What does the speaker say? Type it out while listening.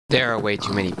There are way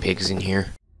too many pigs in here.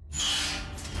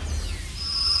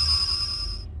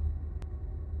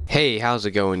 Hey, how's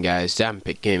it going, guys?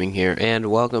 Pig Gaming here, and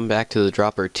welcome back to the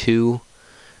Dropper 2.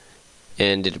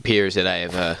 And it appears that I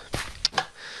have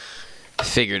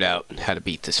figured out how to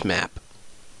beat this map.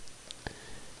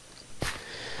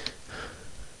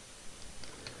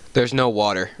 There's no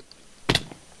water.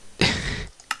 You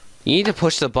need to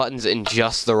push the buttons in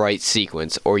just the right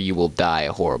sequence, or you will die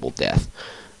a horrible death.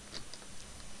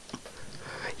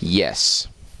 Yes.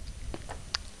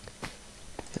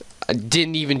 I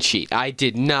didn't even cheat. I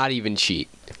did not even cheat.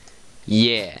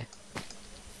 Yeah.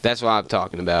 That's what I'm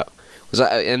talking about.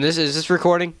 And is this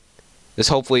recording? This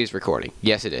hopefully is recording.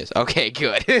 Yes, it is. Okay,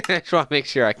 good. I just want to make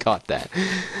sure I caught that.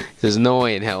 There's no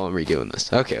way in hell I'm redoing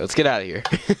this. Okay, let's get out of here.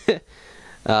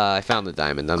 I found the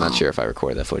diamond. I'm not sure if I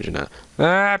recorded that footage or not.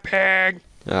 Ah, pig!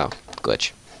 Oh,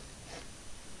 glitch.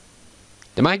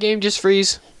 Did my game just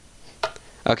freeze?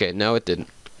 Okay, no, it didn't.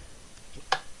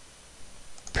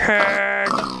 Pig!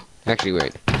 Actually,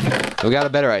 wait. We got a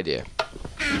better idea.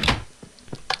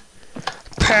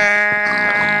 Pigs!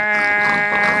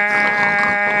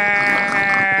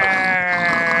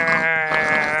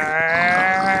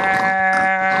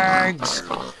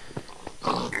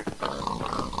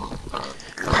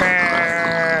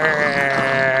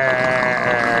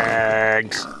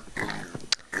 Pigs!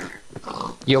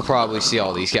 You'll probably see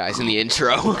all these guys in the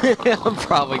intro. I'm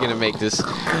probably gonna make this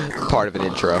part of an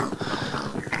intro.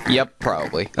 Yep,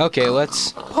 probably. Okay,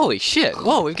 let's... Holy shit.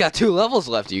 Whoa, we've got 2 levels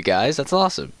left, you guys. That's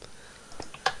awesome.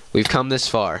 We've come this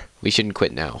far. We shouldn't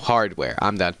quit now. Hardware.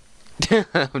 I'm done.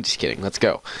 I'm just kidding. Let's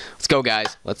go. Let's go,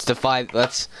 guys. Let's defy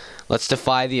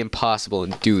the impossible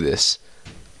and do this.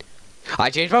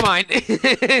 I changed my mind.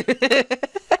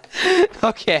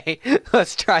 Okay,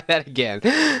 let's try that again.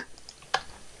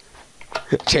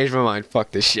 Changed my mind.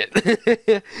 Fuck this shit.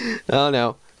 Oh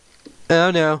no.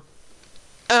 Oh no.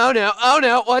 Oh no, oh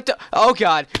no, what the, oh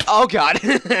god, oh god.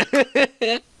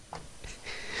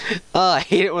 Oh, I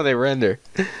hate it when they render.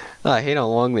 Oh, I hate how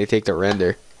long they take to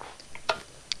render.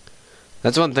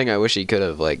 That's one thing I wish he could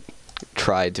have, like,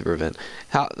 tried to prevent.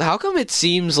 How come it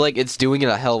seems like it's doing it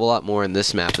a hell of a lot more in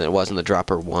this map than it was in the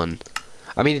Dropper 1?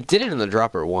 I mean, it did it in the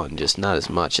Dropper 1, just not as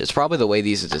much. It's probably the way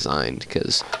these are designed,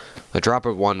 because the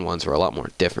Dropper 1 ones were a lot more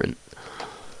different.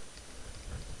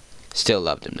 Still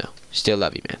loved him, though. Still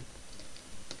love you, man.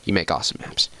 You make awesome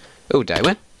maps. Oh, did I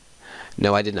win?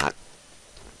 No, I did not.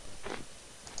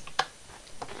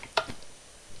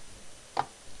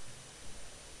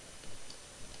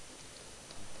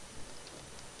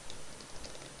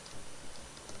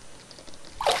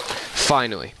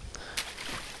 Finally.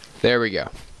 There we go.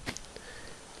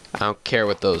 I don't care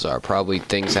what those are. Probably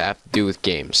things that have to do with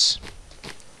games.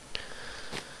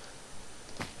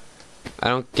 I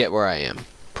don't get where I am.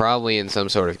 Probably in some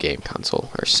sort of game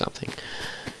console or something.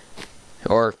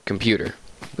 Or computer,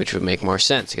 which would make more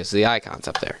sense because the icon's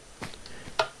up there.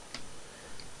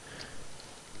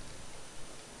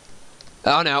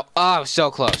 Oh no! Oh, I was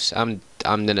so close. I'm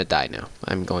gonna die now.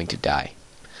 I'm going to die.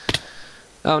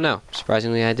 Oh no!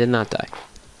 Surprisingly, I did not die.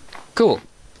 Cool.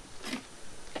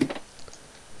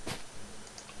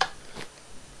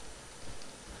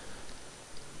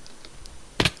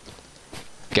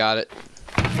 Got it.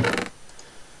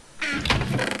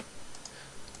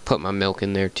 Put my milk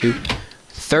in there too.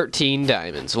 13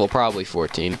 diamonds. Well, probably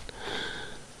 14.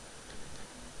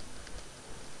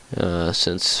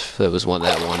 Since there was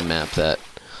that one map that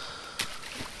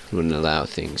wouldn't allow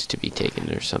things to be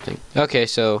taken or something. Okay,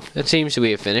 so it seems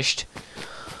we have finished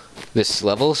this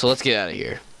level, so let's get out of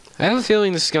here. I have a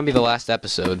feeling this is going to be the last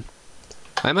episode.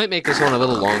 I might make this one a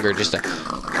little longer just to...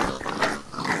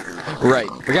 Right,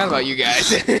 forgot about you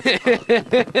guys.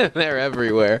 They're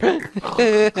everywhere.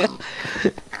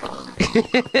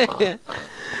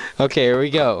 Okay, here we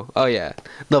go. Oh yeah,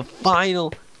 the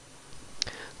final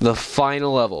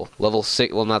level, level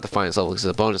 6. Well, not the final level because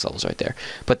the bonus level's right there,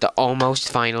 but the almost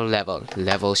final level,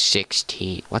 level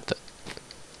 16. What the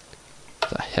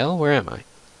hell? Where am I?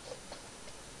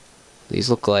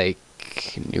 These look like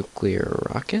nuclear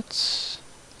rockets.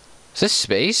 Is this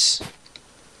space?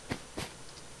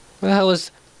 What the hell is...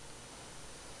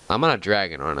 I'm on a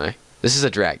dragon, aren't I? This is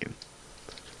a dragon.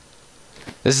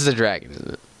 This is a dragon,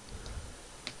 isn't it?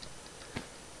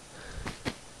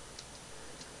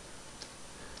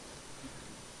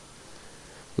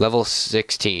 Level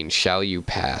 16, shall you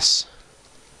pass?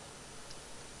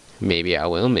 Maybe I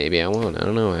will, maybe I won't. I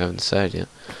don't know, I haven't decided yet.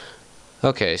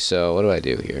 Okay, so what do I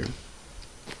do here?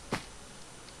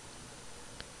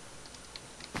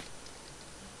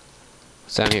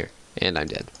 What's down here? And I'm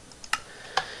dead.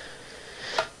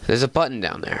 There's a button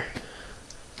down there.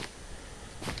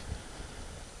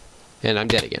 And I'm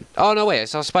dead again. Oh, no, wait, I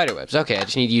saw spider webs. Okay, I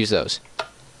just need to use those.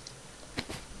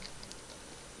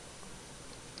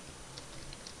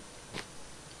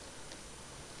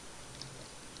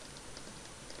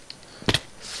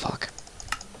 Fuck.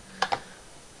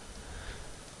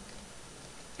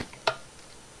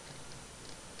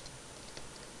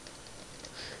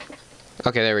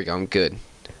 Okay, there we go, I'm good.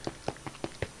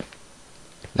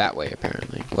 That way,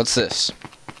 apparently. What's this?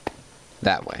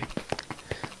 That way.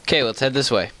 Okay, let's head this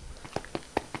way.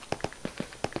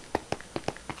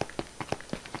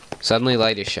 Suddenly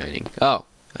light is shining. Oh,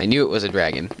 I knew it was a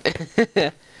dragon.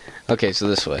 Okay, so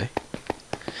this way.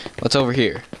 What's over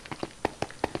here?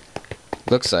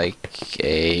 Looks like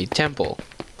a temple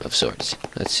of sorts.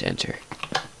 Let's enter.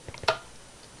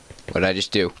 What did I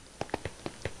just do?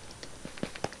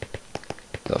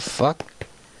 The fuck?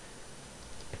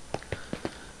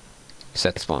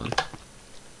 Set spawn.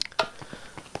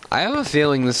 I have a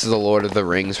feeling this is a Lord of the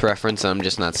Rings reference, I'm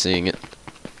just not seeing it.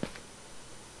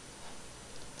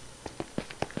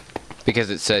 Because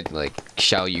it said, like,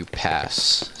 shall you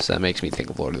pass. So that makes me think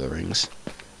of Lord of the Rings.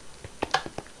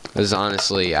 Because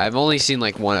honestly, I've only seen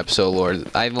like one episode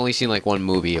I've only seen like one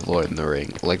movie of Lord of the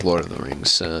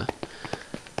Rings,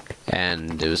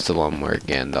 and it was the one where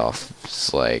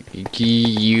Gandalf's like,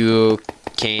 you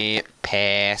can't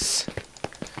pass.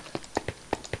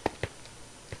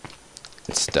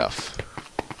 And stuff.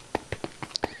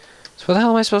 So where the hell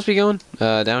am I supposed to be going?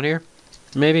 Down here?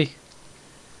 Maybe?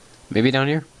 Maybe down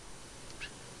here?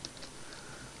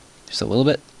 Just a little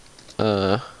bit?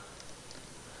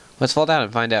 Let's fall down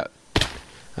and find out.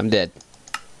 I'm dead.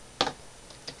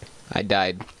 I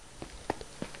died.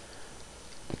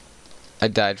 I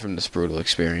died from this brutal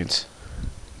experience.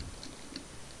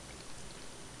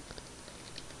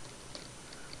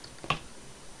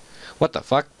 What the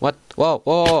fuck? What? Whoa,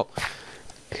 whoa, whoa.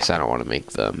 Because I don't want to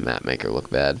make the map maker look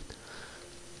bad.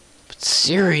 But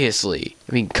seriously,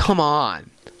 I mean, come on.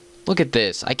 Look at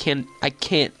this. I can't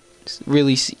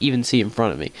really even see in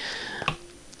front of me.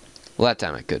 Well, that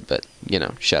time I could, but, you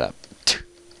know, shut up.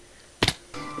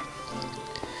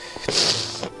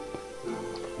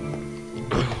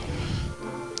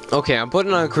 Okay, I'm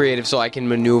putting on creative so I can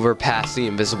maneuver past the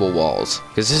invisible walls.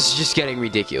 Because this is just getting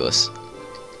ridiculous.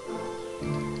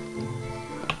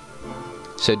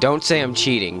 So don't say I'm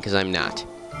cheating, because I'm not.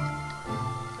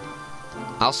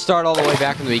 I'll start all the way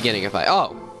back from the beginning if I...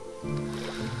 Oh!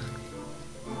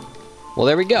 Well,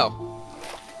 there we go.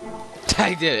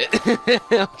 I did it.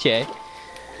 Okay.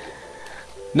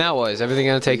 Now what? Is everything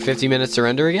going to take 50 minutes to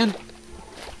render again?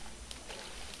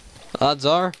 Odds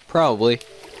are, probably.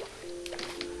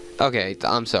 Okay,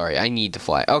 I'm sorry. I need to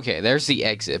fly. Okay, there's the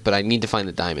exit, but I need to find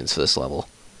the diamonds for this level.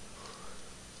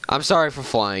 I'm sorry for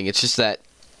flying. It's just that...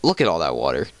 Look at all that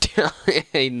water.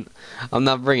 I'm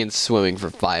not bringing swimming for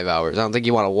 5 hours. I don't think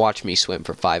you want to watch me swim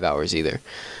for 5 hours either.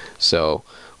 So,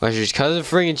 let's just cut the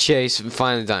friggin' chase and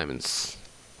find the diamonds.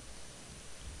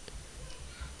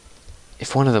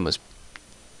 If one of them was...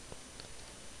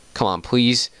 Come on,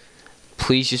 please.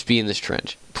 Please just be in this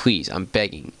trench. Please, I'm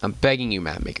begging. I'm begging you,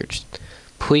 map maker. Just,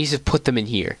 please just put them in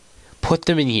here. Put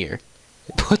them in here.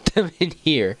 Put them in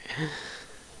here.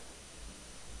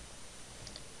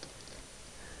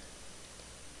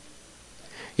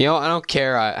 You know, I don't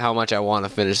care how much I want to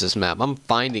finish this map. I'm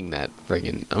finding that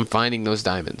friggin'... I'm finding those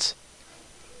diamonds.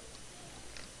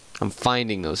 I'm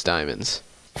finding those diamonds.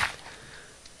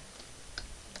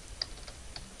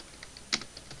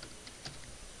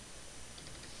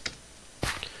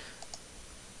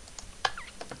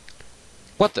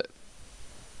 What the...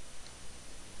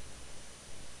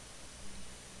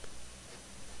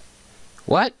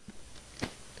 What?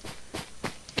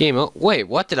 Game over. Wait,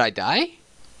 what? Did I die?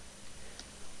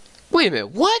 Wait a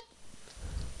minute, what?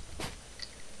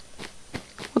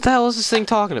 What the hell is this thing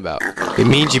talking about? It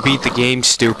means you beat the game,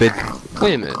 stupid.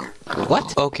 Wait a minute.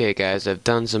 What? Okay, guys, I've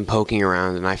done some poking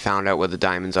around and I found out where the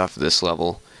diamonds are for this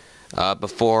level.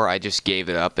 Before, I just gave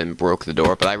it up and broke the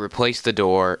door, but I replaced the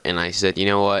door and I said, you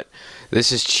know what?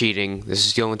 This is cheating. This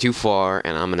is going too far,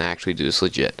 and I'm going to actually do this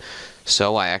legit.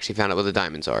 So I actually found out where the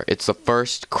diamonds are. It's the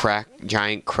first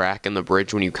giant crack in the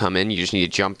bridge when you come in. You just need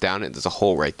to jump down it. There's a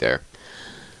hole right there.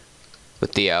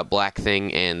 With the black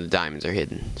thing, and the diamonds are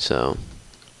hidden. So,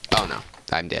 oh no,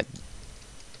 I'm dead.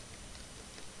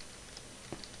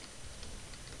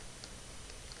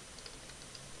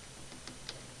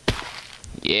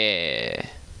 Yeah.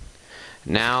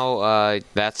 Now,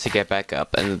 that's to get back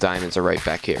up, and the diamonds are right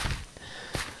back here.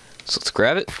 So let's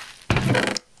grab it.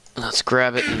 Let's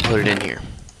grab it and put it in here.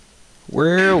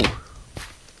 Whoa!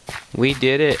 We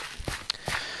did it.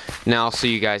 Now I'll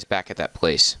see you guys back at that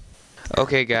place.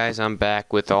 Okay, guys, I'm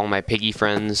back with all my piggy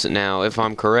friends. Now, if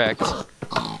I'm correct...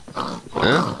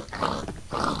 Huh?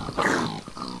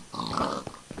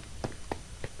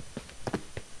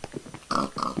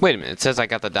 Wait a minute, it says I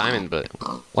got the diamond, but...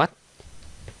 What?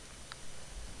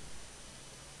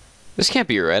 This can't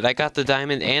be right. I got the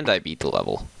diamond and I beat the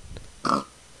level.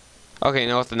 Okay,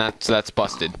 no, then that's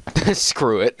busted.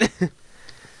 Screw it.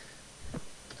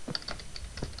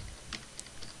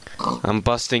 I'm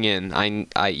busting in.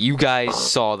 You guys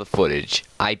saw the footage.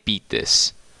 I beat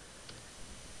this.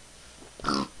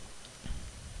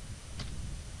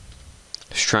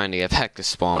 Just trying to get back to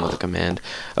spawn with a command.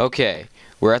 Okay,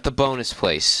 we're at the bonus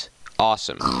place.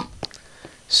 Awesome.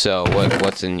 So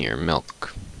what's in here?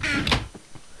 Milk.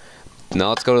 Now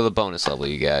let's go to the bonus level,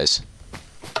 you guys.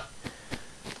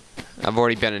 I've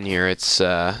already been in here. It's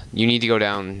you need to go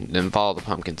down and follow the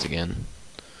pumpkins again.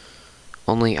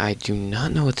 Only I do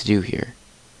not know what to do here.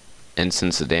 And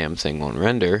since the damn thing won't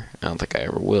render, I don't think I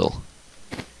ever will.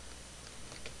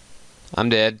 I'm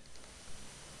dead.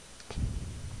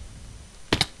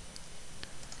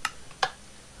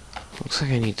 Looks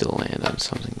like I need to land on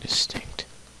something distinct.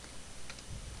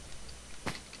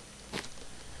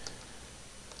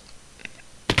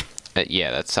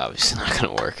 Yeah, that's obviously not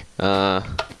gonna work.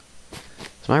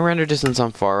 Is my render distance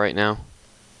on far right now?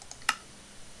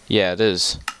 Yeah, it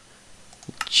is.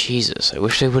 Jesus, I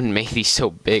wish they wouldn't make these so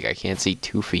big. I can't see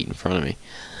 2 feet in front of me.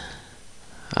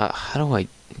 How do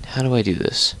I do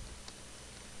this?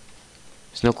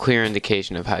 There's no clear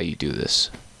indication of how you do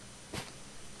this.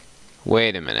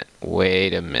 Wait a minute.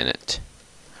 Wait a minute.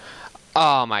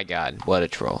 Oh my god, what a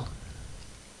troll.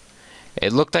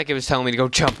 It looked like it was telling me to go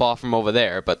jump off from over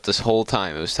there, but this whole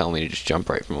time it was telling me to just jump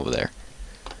right from over there.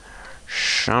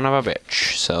 Son of a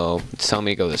bitch. So, it's telling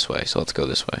me to go this way, so let's go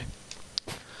this way.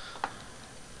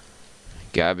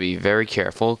 Gotta be very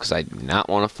careful, because I do not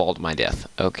want to fall to my death.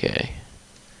 Okay.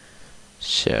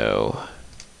 So,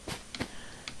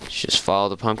 let's just follow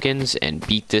the pumpkins and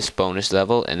beat this bonus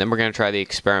level, and then we're going to try the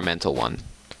experimental one.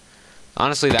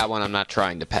 Honestly, that one I'm not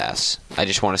trying to pass. I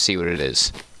just want to see what it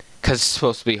is. Because it's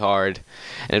supposed to be hard.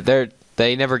 And if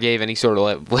they never gave any sort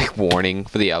of like warning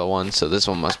for the other one, so this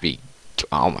one must be...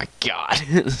 Oh my god.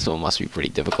 This one must be pretty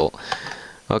difficult.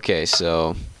 Okay,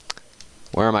 so...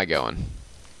 Where am I going?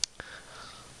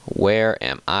 Where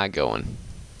am I going?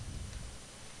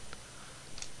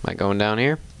 Am I going down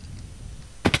here?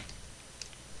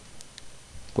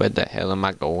 Where the hell am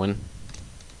I going?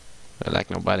 Like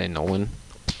nobody knowing.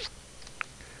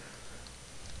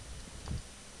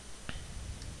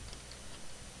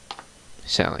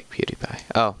 Sound like PewDiePie.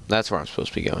 Oh, that's where I'm supposed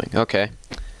to be going. Okay.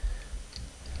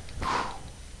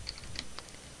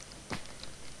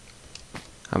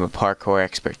 I'm a parkour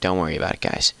expert. Don't worry about it,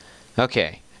 guys.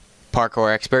 Okay.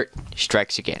 Parkour expert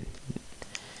strikes again.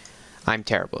 I'm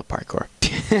terrible at parkour.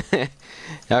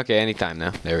 Okay, anytime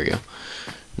now. There we go.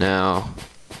 Now,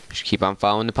 just keep on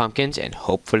following the pumpkins, and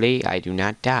hopefully I do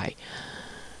not die.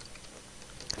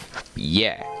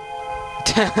 Yeah.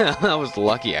 I was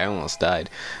lucky. I almost died.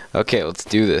 Okay, let's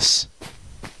do this.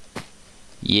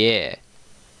 Yeah.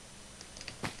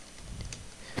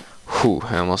 Whew,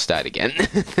 I almost died again.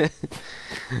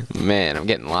 Man, I'm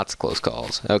getting lots of close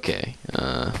calls. Okay,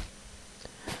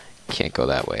 can't go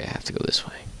that way. I have to go this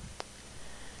way.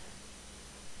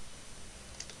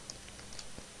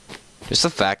 Just the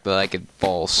fact that I could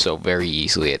fall so very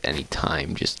easily at any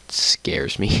time just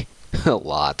scares me a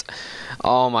lot.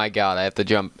 Oh my god, I have to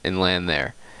jump and land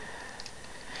there.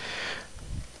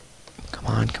 Come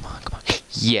on, come on, come on.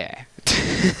 Yeah.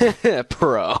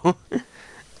 Pro.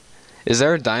 Is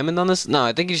there a diamond on this? No,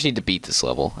 I think you just need to beat this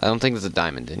level. I don't think there's a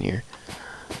diamond in here.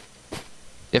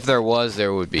 If there was,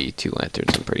 there would be 2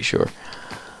 lanterns, I'm pretty sure.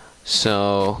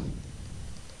 So,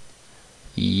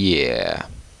 yeah.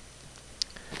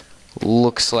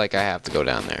 Looks like I have to go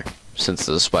down there, since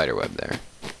there's a spider web there.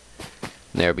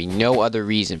 There would be no other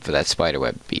reason for that spider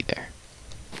web to be there,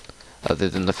 other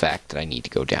than the fact that I need to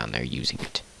go down there using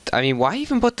it. I mean, why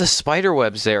even put the spider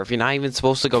webs there if you're not even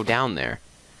supposed to go down there?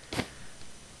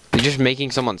 You're just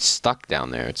making someone stuck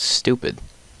down there. It's stupid.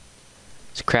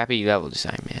 It's crappy level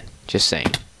design, man. Just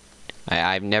saying.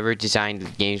 I've never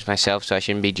designed games myself, so I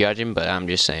shouldn't be judging, but I'm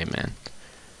just saying, man.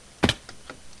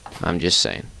 I'm just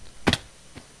saying.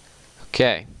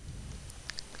 Okay.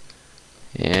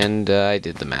 And I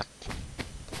did the map.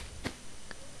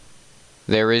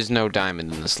 There is no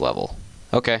diamond in this level.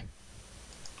 Okay.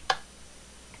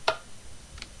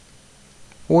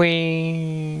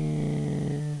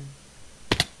 Whee.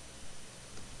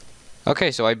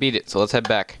 Okay, so I beat it, so let's head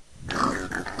back.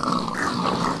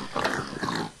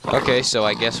 Okay, so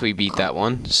I guess we beat that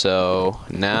one. So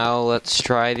now let's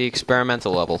try the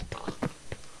experimental level.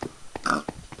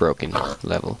 Broken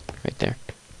level right there.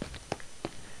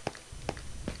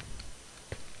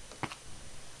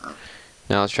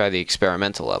 Now let's try the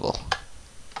experimental level.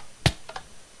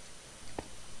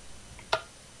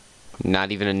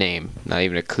 Not even a name. Not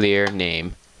even a clear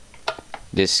name.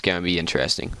 This is gonna be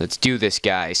interesting. Let's do this,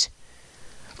 guys.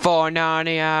 For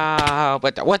Narnia!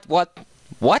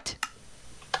 What?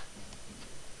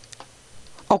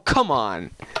 Oh, come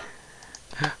on!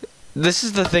 This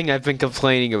is the thing I've been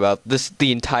complaining about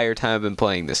the entire time I've been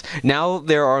playing this. Now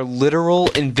there are literal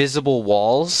invisible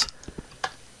walls.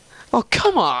 Oh,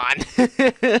 come on!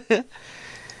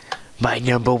 My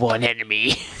number one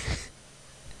enemy.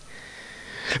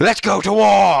 Let's go to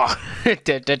war!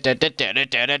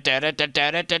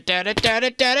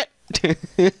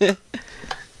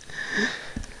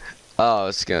 Oh,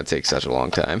 it's gonna take such a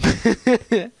long time.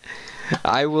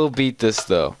 I will beat this,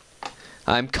 though.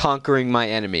 I'm conquering my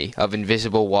enemy of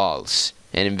invisible walls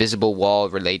and invisible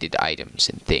wall-related items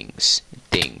and things.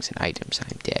 Things and items.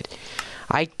 I'm dead.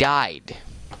 I died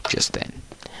just then.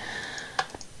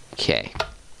 Okay.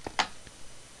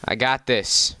 I got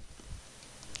this.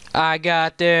 I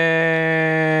got this.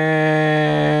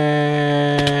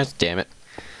 Damn it.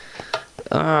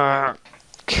 God.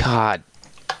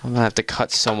 I'm gonna have to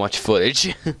cut so much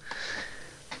footage.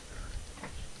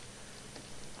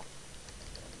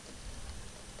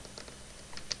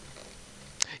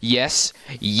 Yes.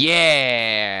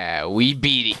 Yeah. We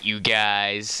beat it, you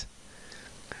guys.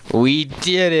 We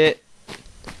did it.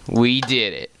 We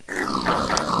did it.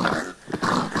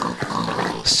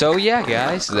 So yeah,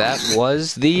 guys, that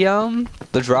was the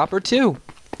Dropper 2.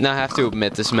 Now I have to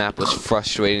admit this map was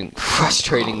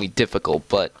frustratingly difficult,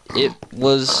 but it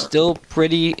was still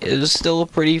a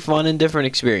pretty fun and different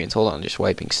experience. Hold on, just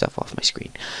wiping stuff off my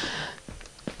screen.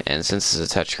 And since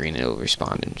it's a touchscreen, it'll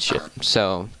respond and shit.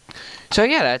 So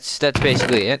yeah, that's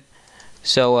basically it.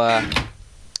 So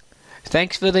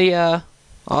thanks for the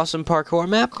awesome parkour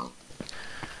map.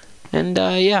 And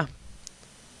yeah,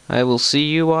 I will see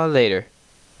you all later.